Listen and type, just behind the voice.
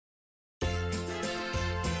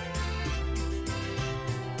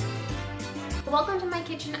Welcome to my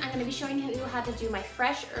kitchen. I'm going to be showing you how to do my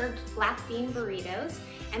fresh herbed black bean burritos.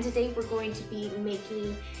 And today we're going to be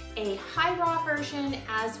making a high raw version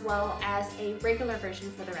as well as a regular version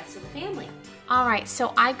for the rest of the family. Alright,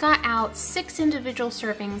 so I got out 6 individual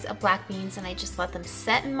servings of black beans and I just let them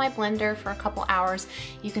set in my blender for a couple hours.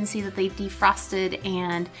 You can see that they've defrosted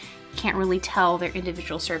and can't really tell they're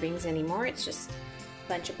individual servings anymore. It's just a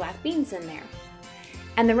bunch of black beans in there.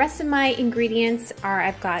 And the rest of my ingredients are,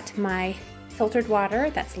 I've got my filtered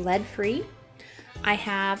water that's lead-free. I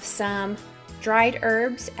have some dried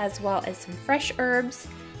herbs as well as some fresh herbs,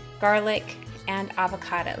 garlic, and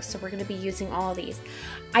avocado. So we're going to be using all of these.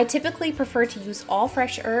 I typically prefer to use all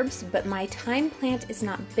fresh herbs, but my thyme plant is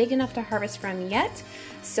not big enough to harvest from yet,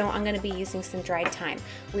 so I'm going to be using some dried thyme.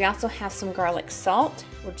 We also have some garlic salt.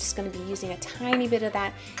 We're just going to be using a tiny bit of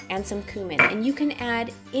that and some cumin. And you can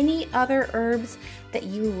add any other herbs that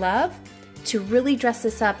you love to really dress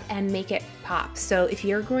this up and make it pop. So if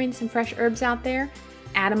you're growing some fresh herbs out there,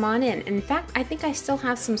 add them on in. In fact, I think I still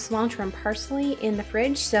have some cilantro and parsley in the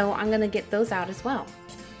fridge, so I'm gonna get those out as well.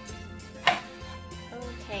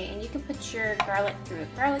 Okay, and you can put your garlic through a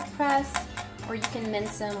garlic press, or you can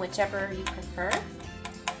mince them, whichever you prefer.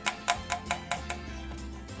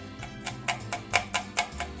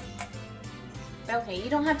 Okay, you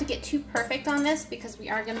don't have to get too perfect on this because we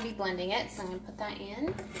are gonna be blending it, so I'm gonna put that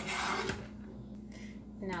in.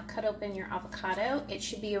 Now cut open your avocado. It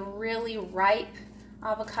should be a really ripe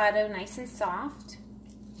avocado, nice and soft.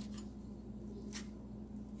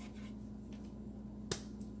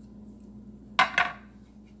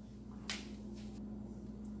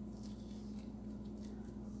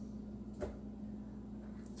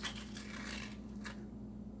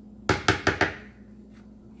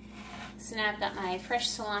 So now I've got my fresh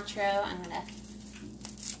cilantro. I'm gonna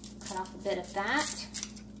cut off a bit of that.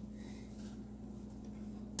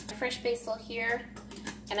 Fresh basil here,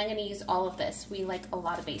 and I'm going to use all of this. We like a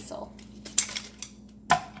lot of basil.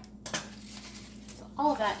 So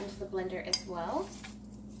all of that into the blender as well.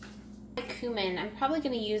 Cumin, I'm probably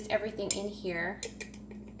going to use everything in here.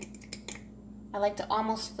 I like to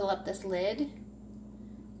almost fill up this lid.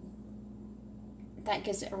 That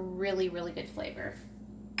gives it a really, really good flavor.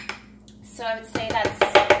 So I would say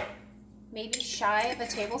that's maybe shy of a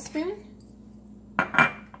tablespoon.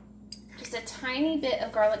 Just a tiny bit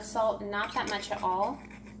of garlic salt, not that much at all,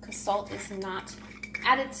 because salt is not,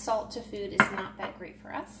 added salt to food is not that great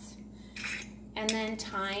for us. And then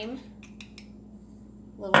thyme,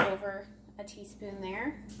 a little over a teaspoon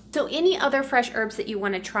there. So any other fresh herbs that you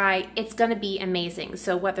want to try, it's going to be amazing.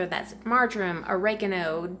 So whether that's marjoram,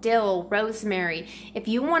 oregano, dill, rosemary, if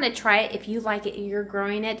you want to try it, if you like it, you're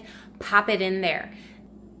growing it, pop it in there.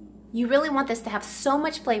 You really want this to have so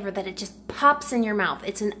much flavor that it just pops in your mouth.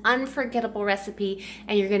 It's an unforgettable recipe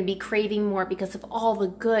and you're going to be craving more because of all the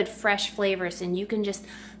good fresh flavors, and you can just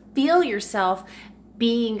feel yourself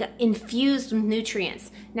being infused with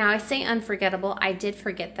nutrients. Now I say unforgettable, I did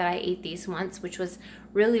forget that I ate these once, which was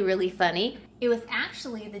really, really funny. It was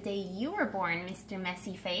actually the day you were born, Mr.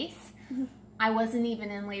 Messy Face. I wasn't even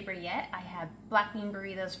in labor yet. I had black bean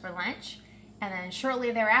burritos for lunch. And then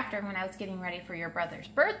shortly thereafter, when I was getting ready for your brother's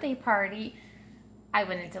birthday party, I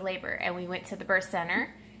went into labor and we went to the birth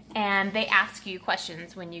center, and they ask you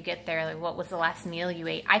questions when you get there, like what was the last meal you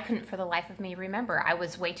ate? I couldn't for the life of me remember. I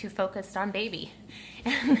was way too focused on baby.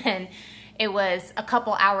 And then it was a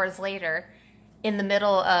couple hours later, in the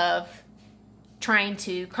middle of trying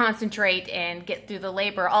to concentrate and get through the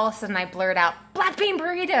labor, all of a sudden I blurred out, black bean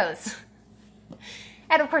burritos.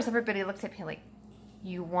 And of course everybody looked at me like,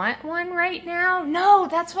 you want one right now? No,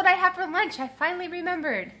 that's what I have for lunch. I finally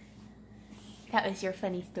remembered. That was your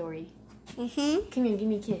funny story. Come here, give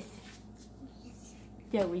me a kiss.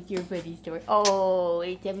 That was your funny story. Oh,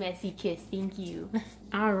 it's a messy kiss. Thank you.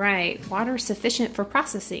 All right, water sufficient for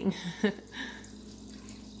processing.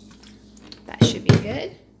 That should be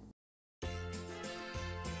good.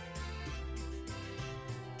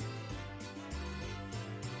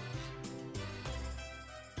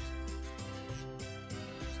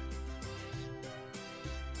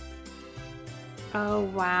 Oh,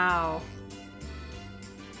 wow.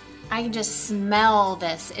 I can just smell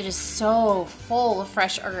this. It is so full of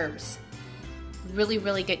fresh herbs. Really,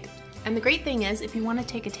 really good. And the great thing is, if you want to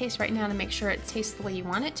take a taste right now to make sure it tastes the way you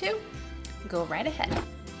want it to, go right ahead.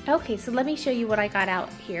 Okay, so let me show you what I got out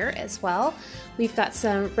here as well. We've got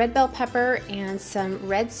some red bell pepper and some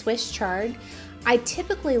red Swiss chard. I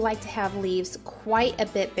typically like to have leaves quite a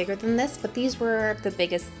bit bigger than this, but these were the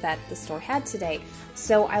biggest that the store had today.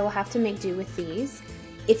 So I will have to make do with these.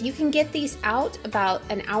 If you can get these out about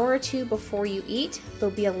an hour or two before you eat, they'll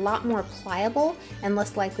be a lot more pliable and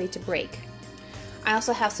less likely to break. I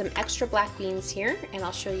also have some extra black beans here, and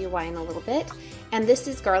I'll show you why in a little bit. And this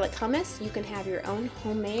is garlic hummus. You can have your own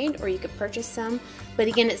homemade, or you could purchase some. But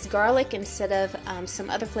again, it's garlic instead of some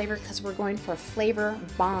other flavor because we're going for a flavor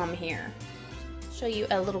bomb here. I'll show you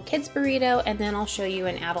a little kid's burrito, and then I'll show you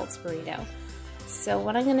an adult's burrito. So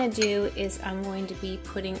what I'm gonna do is I'm going to be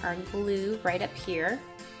putting our glue right up here.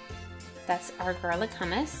 That's our garlic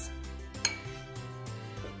hummus.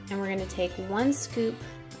 And we're gonna take 1 scoop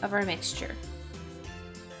of our mixture.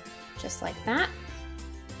 Just like that.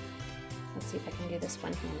 Let's see if I can do this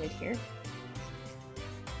one-handed here.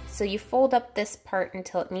 So you fold up this part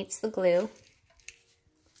until it meets the glue.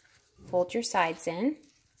 Fold your sides in.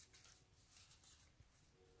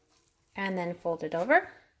 And then fold it over.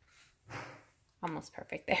 Almost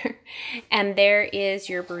perfect there. And there is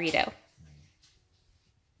your burrito.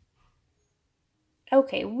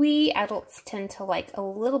 Okay, we adults tend to like a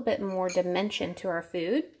little bit more dimension to our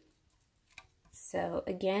food. So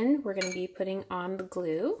again, we're going to be putting on the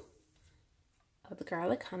glue of the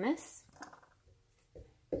garlic hummus.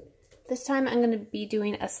 This time I'm going to be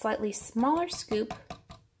doing a slightly smaller scoop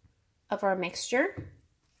of our mixture.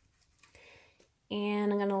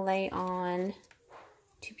 And I'm going to lay on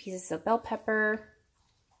 2 pieces of bell pepper,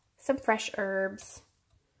 some fresh herbs,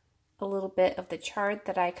 a little bit of the chard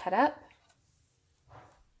that I cut up.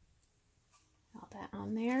 All that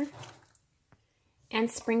on there. And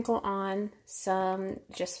sprinkle on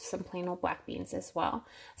just some plain old black beans as well.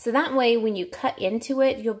 So that way when you cut into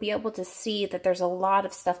it, you'll be able to see that there's a lot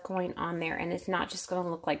of stuff going on there and it's not just gonna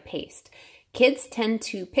look like paste. Kids tend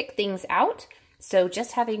to pick things out, so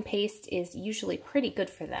just having paste is usually pretty good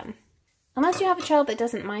for them. Unless you have a child that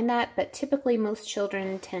doesn't mind that, but typically most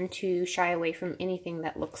children tend to shy away from anything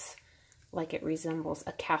that looks like it resembles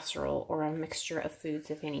a casserole or a mixture of foods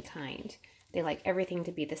of any kind. They like everything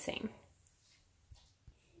to be the same.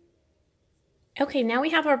 Okay, now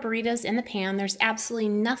we have our burritos in the pan. There's absolutely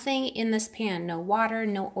nothing in this pan. No water,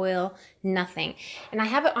 no oil, nothing. And I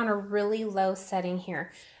have it on a really low setting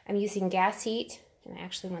here. I'm using gas heat, and I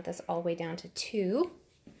actually want this all the way down to 2.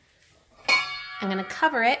 I'm gonna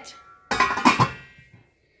cover it.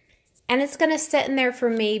 And it's gonna sit in there for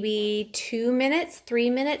maybe 2 minutes, 3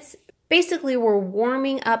 minutes. Basically, we're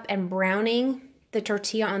warming up and browning the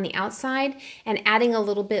tortilla on the outside and adding a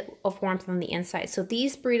little bit of warmth on the inside. So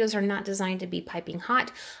these burritos are not designed to be piping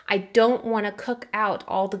hot. I don't want to cook out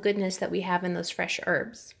all the goodness that we have in those fresh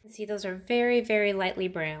herbs. See, those are very, very lightly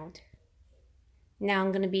browned. Now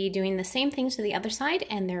I'm going to be doing the same thing to the other side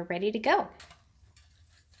and they're ready to go.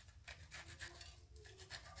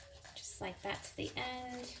 Just like that to the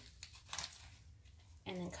end.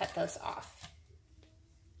 And then cut those off.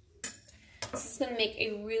 This is going to make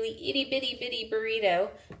a really itty bitty bitty burrito.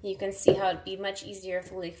 You can see how it'd be much easier if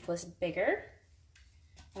the leaf was bigger.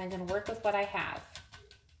 And I'm going to work with what I have.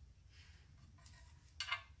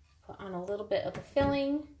 Put on a little bit of the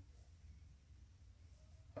filling.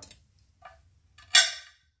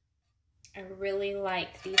 I really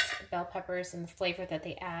like these bell peppers and the flavor that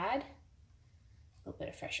they add. A little bit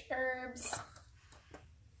of fresh herbs.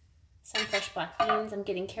 Some fresh black beans. I'm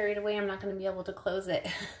getting carried away. I'm not going to be able to close it.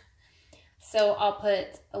 So I'll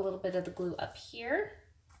put a little bit of the glue up here.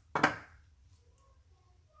 And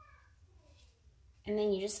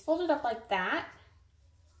then you just fold it up like that.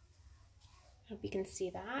 Hope you can see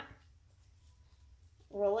that.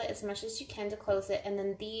 Roll it as much as you can to close it. And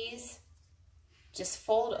then these just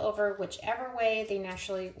fold over whichever way they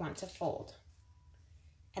naturally want to fold.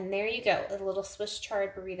 And there you go, a little Swiss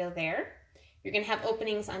chard burrito there. You're gonna have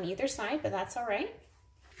openings on either side, but that's all right.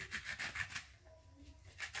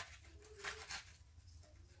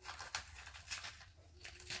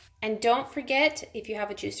 And don't forget, if you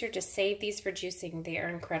have a juicer, just save these for juicing. They are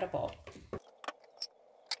incredible.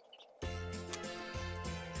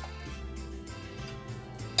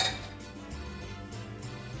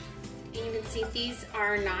 And you can see these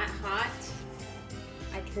are not hot.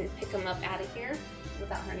 I can pick them up out of here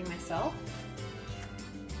without hurting myself.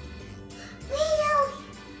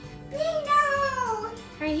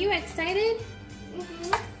 Are you excited?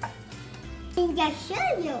 I'm gonna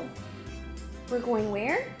show you. We're going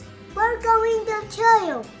where? We're going to show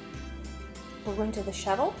you. We're going to the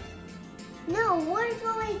shuttle? No, we're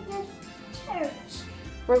going to church.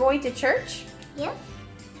 We're going to church? Yep.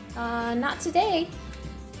 Not today.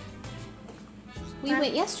 We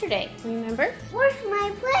went yesterday, remember? Where's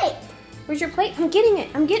my plate? Where's your plate? I'm getting it.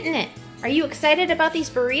 I'm getting it. Are you excited about these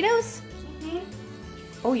burritos? Mm-hmm.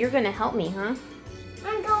 Oh, you're going to help me, huh?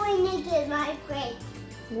 I'm going to get my plate.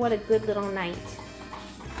 What a good little night.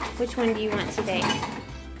 Which one do you want today?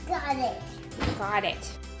 Got it. Got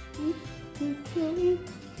it.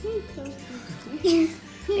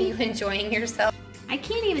 Are you enjoying yourself? I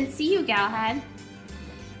can't even see you, Galahad.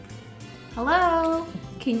 Hello?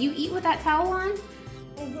 Can you eat with that towel on?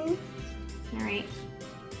 Mm-hmm. All right.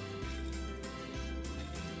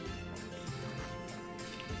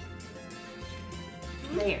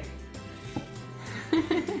 There.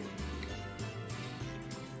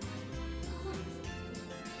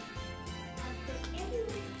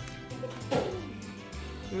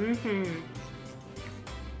 Mm-hmm.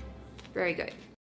 Very good.